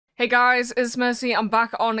Hey guys, it's Mercy. I'm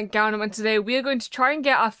back on Gamdom, and today we are going to try and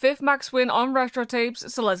get our 5th max win on retro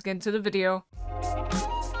tapes, so let's get into the video.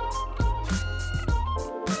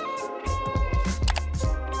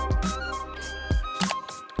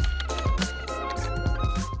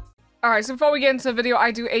 Alright, so before we get into the video, I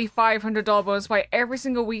do a $500 bonus buy every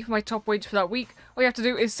single week for my top wage for that week. All you have to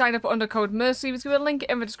do is sign up under code MERCY, which will be a link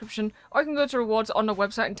in the description, or you can go to rewards on the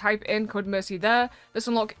website and type in code MERCY there. This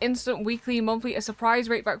will unlock instant, weekly, monthly, a surprise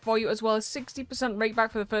rate back for you, as well as 60% rate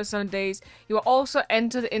back for the first 7 days. You are also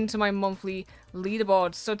entered into my monthly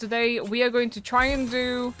leaderboard. So today, we are going to try and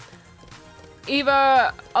do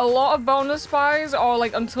either a lot of bonus buys or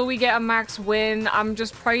like until we get a max win. I'm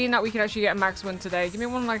just praying that we can actually get a max win today. Give me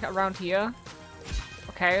one like around here.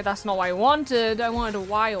 Okay, that's not what I wanted. I wanted a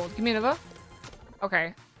wild. Give me another.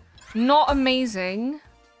 Okay. Not amazing,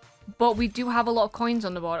 but we do have a lot of coins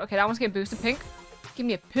on the board. Okay, that one's getting boosted. Pink. Give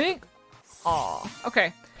me a pink. Oh,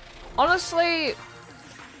 okay. Honestly,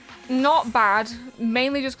 not bad.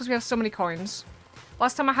 Mainly just because we have so many coins.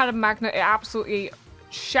 Last time I had a magnet, it absolutely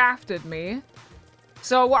shafted me.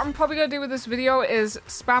 So what I'm probably going to do with this video is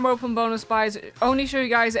spam open bonus buys, only show you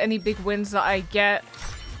guys any big wins that I get.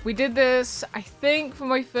 We did this, I think, for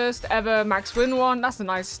my first ever max win one. That's a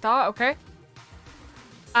nice start, okay.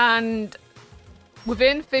 And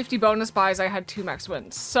within 50 bonus buys, I had 2 max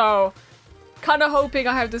wins. So kind of hoping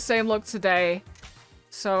I have the same luck today.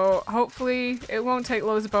 So hopefully it won't take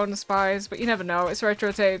loads of bonus buys, but you never know. It's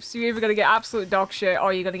retro tapes. You're either going to get absolute dog shit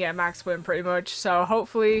or you're going to get a max win pretty much. So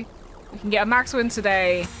hopefully we can get a max win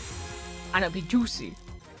today and it'll be juicy.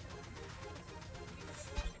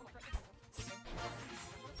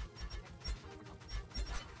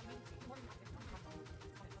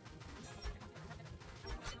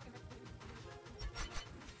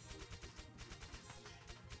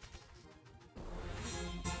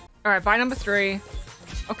 Alright, buy number 3.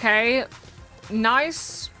 Okay,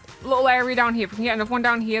 nice little area down here. If we can get another one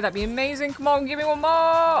down here, that'd be amazing. Come on, give me one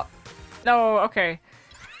more. No, okay.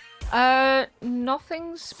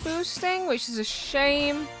 Nothing's boosting, which is a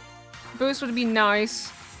shame. Boost would be nice.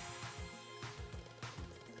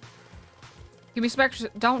 Give me some extra.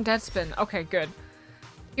 Don't dead spin. Okay, good.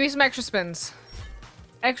 Give me some extra spins.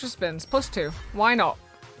 Extra spins. +2. Why not?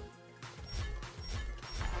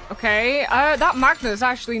 Okay, that magnet is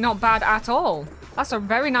actually not bad at all. That's a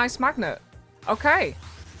very nice magnet. Okay.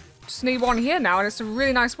 Just need one here now, and it's a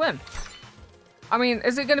really nice win. I mean,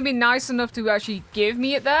 is it going to be nice enough to actually give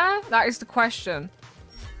me it there? That is the question.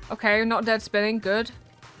 Okay, not dead spinning. Good. Can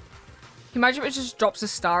you imagine if it just drops a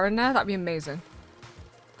star in there? That'd be amazing.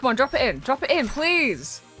 Come on, drop it in. Drop it in,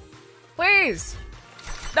 please. Please.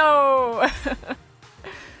 No.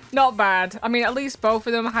 Not bad. I mean, at least both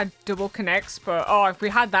of them had double connects, but oh, if we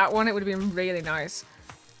had that one, it would have been really nice.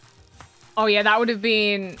 Oh yeah, that would have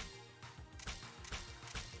been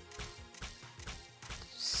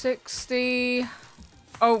 60.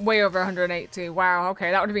 Oh, way over 180. Wow,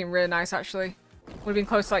 okay, that would have been really nice, actually. Would have been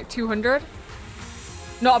close to like 200.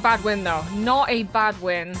 Not a bad win, though. Not a bad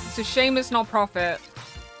win. It's a shame it's not profit.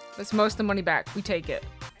 That's most of the money back. We take it.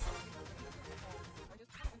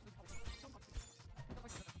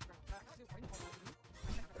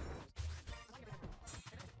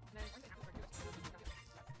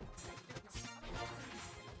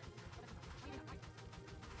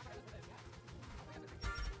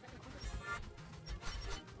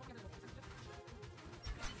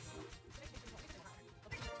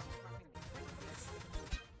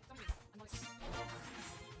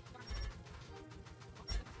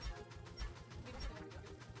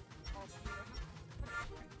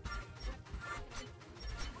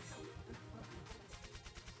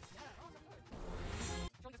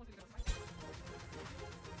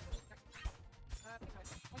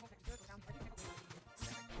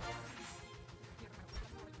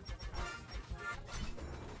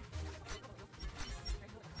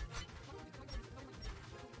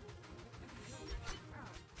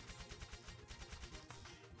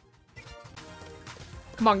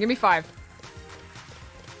 Come on, give me 5.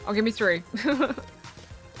 Oh, give me 3.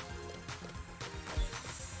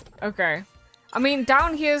 Okay. I mean,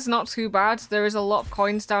 down here is not too bad. There is a lot of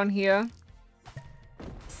coins down here.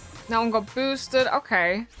 That one got boosted.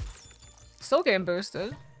 Okay. Still getting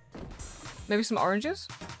boosted. Maybe some oranges?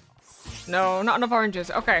 No, not enough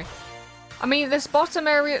oranges. Okay. I mean, this bottom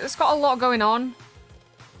area, it's got a lot going on.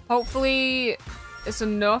 Hopefully, it's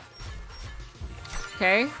enough.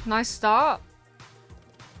 Okay, nice start.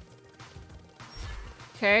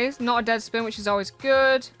 Okay, not a dead spin, which is always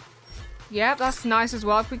good. Yep, that's nice as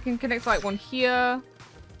well. If we can connect like one here.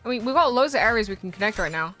 I mean, we've got loads of areas we can connect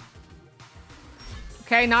right now.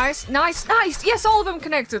 Okay, nice, nice, nice. Yes, all of them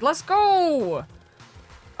connected. Let's go.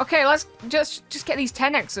 Okay, let's just get these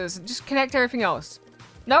 10x's and just connect everything else.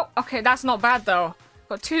 Nope. Okay, that's not bad though.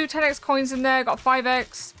 Got 2 10x coins in there. Got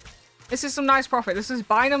 5x. This is some nice profit. This is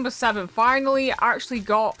buy number 7. Finally, actually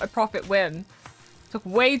got a profit win. Took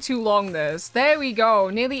way too long. This. There we go.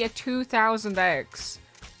 Nearly a 2000x.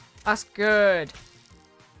 That's good.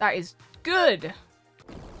 That is good.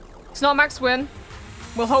 It's not max win.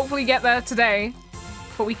 We'll hopefully get there today,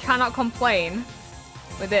 but we cannot complain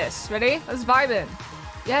with this. Ready? Let's vibe in.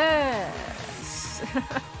 Yes.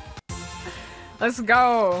 Let's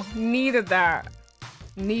go. Needed that.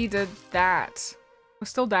 Needed that. We're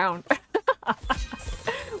still down.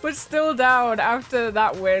 We're still down after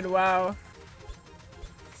that win. Wow.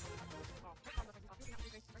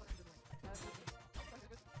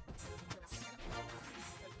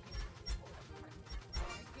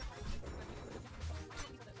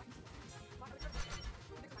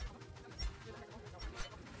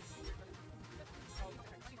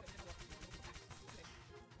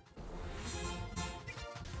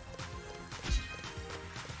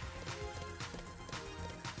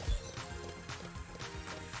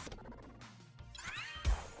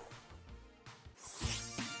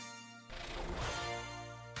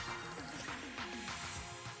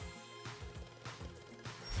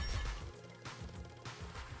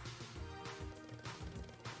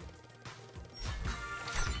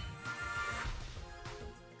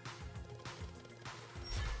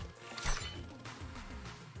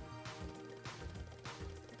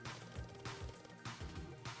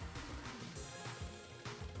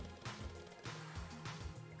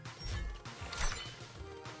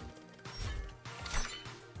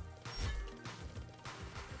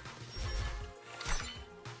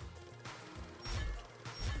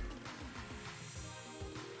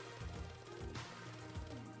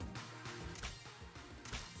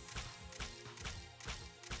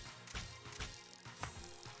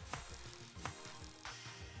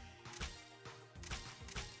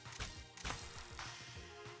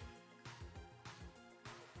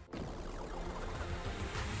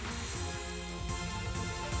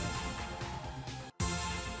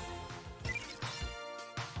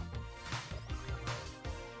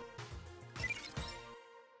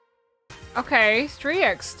 Okay,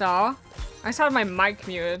 3x star. I just had my mic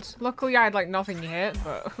muted. Luckily I had like nothing hit,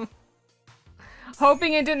 but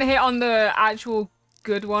hoping it didn't hit on the actual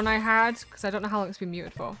good one I had, because I don't know how long it's been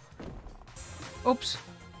muted for. Oops.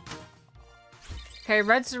 Okay,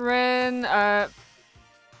 reds are in,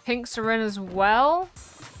 pinks are in as well.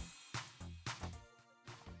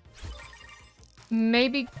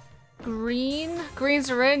 Maybe green? Greens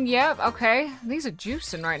are in, yep, okay. These are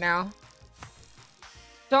juicing right now.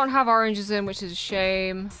 Don't have oranges in, which is a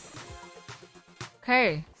shame.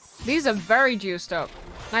 Okay. These are very juiced up.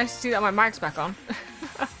 Nice to see that my mic's back on.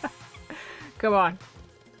 Come on.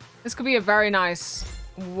 This could be a very nice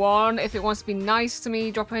one if it wants to be nice to me.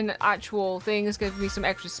 Drop in actual things, give me some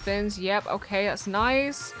extra spins. Yep, okay, that's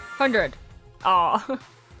nice. 100. Aw.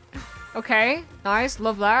 Okay, nice.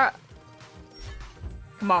 Love that.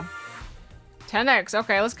 Come on. 10x.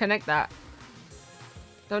 Okay, let's connect that.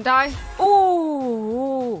 Don't die.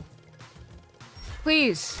 Ooh.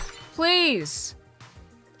 Please. Please.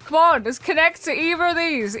 Come on. Let's connect to either of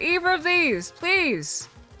these. Either of these. Please.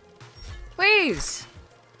 Please.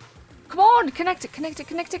 Come on. Connect it. Connect it.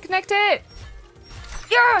 Connect it. Connect it.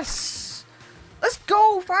 Yes. Let's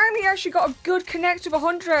go. Finally, I actually got a good connect with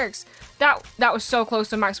 100x. That was so close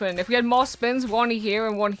to max win. If we had more spins, one here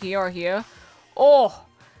and one here or here. Oh.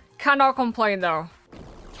 Cannot complain, though.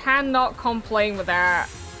 Cannot complain with that.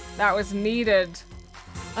 That was needed.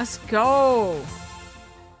 Let's go.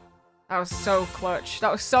 That was so clutch.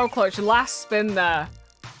 That was so clutch. Last spin there.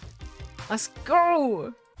 Let's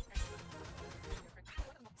go.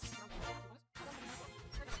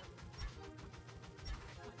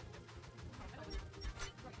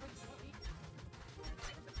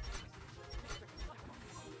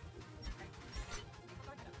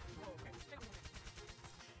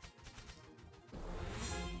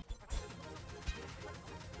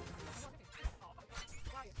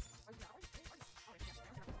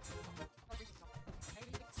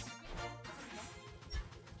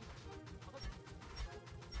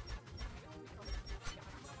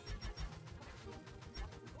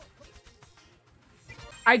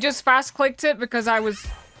 I just fast clicked it because I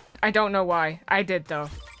don't know why. I did though.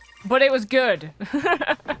 But it was good.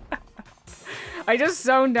 I just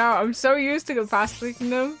zoned out. I'm so used to fast clicking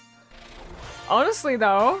them. Honestly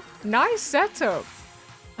though, nice setup.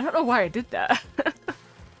 I don't know why I did that.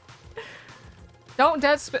 Don't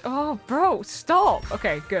dead spin. Oh, bro, stop.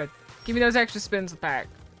 Okay, good. Give me those extra spins back.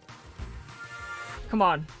 Come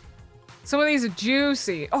on. Some of these are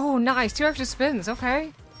juicy. Oh, nice. 2 extra spins.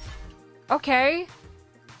 Okay. Okay.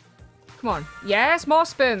 Come on. Yes, more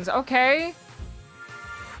spins. Okay.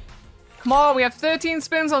 Come on, we have 13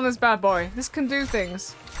 spins on this bad boy. This can do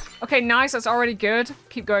things. Okay, nice. That's already good.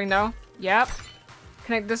 Keep going, though. Yep.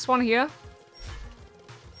 Connect this one here.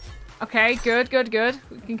 Okay, good, good, good.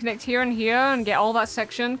 We can connect here and here and get all that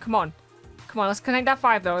section. Come on. Come on, let's connect that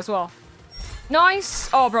 5, though, as well. Nice!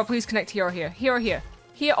 Oh, bro, please connect here or here. Here or here.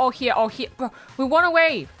 Here or here or here. Bro, we want a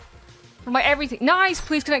wave. From my everything. Nice!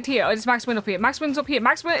 Please connect here. Oh, it's Max Win up here. Max Win's up here.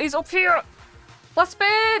 Max Win is up here! Last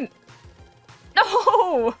spin!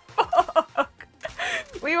 No! Fuck!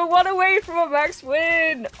 We were 1 away from a Max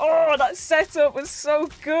Win! Oh, that setup was so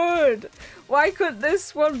good! Why couldn't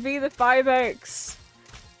this one be the 5x?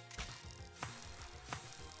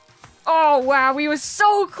 Oh, wow, we were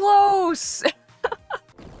so close!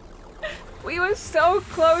 We were so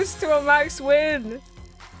close to a Max Win!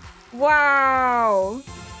 Wow!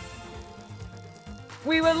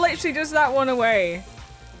 We were literally just that 1 away.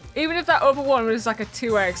 Even if that other one was like a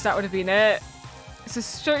 2x, that would have been it. It's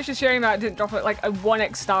such a shame that I didn't drop it like a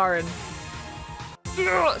 1x star in.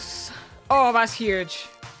 Yes! Oh, that's huge.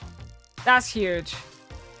 That's huge.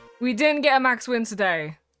 We didn't get a Max Win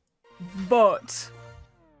today. But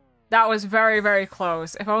that was very, very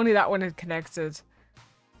close. If only that one had connected.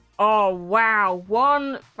 Oh, wow.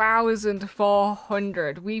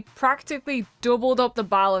 1,400. We practically doubled up the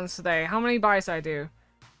balance today. How many buys did I do?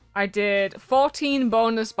 I did 14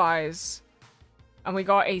 bonus buys. And we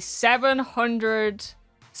got a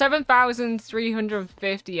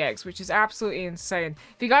 7,350x, which is absolutely insane.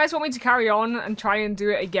 If you guys want me to carry on and try and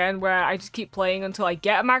do it again, where I just keep playing until I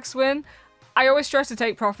get a Max Win, I always stress to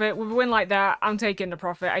take profit. With a win like that, I'm taking the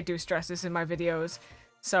profit. I do stress this in my videos.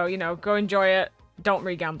 So, you know, go enjoy it. Don't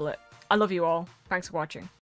re-gamble it. I love you all. Thanks for watching.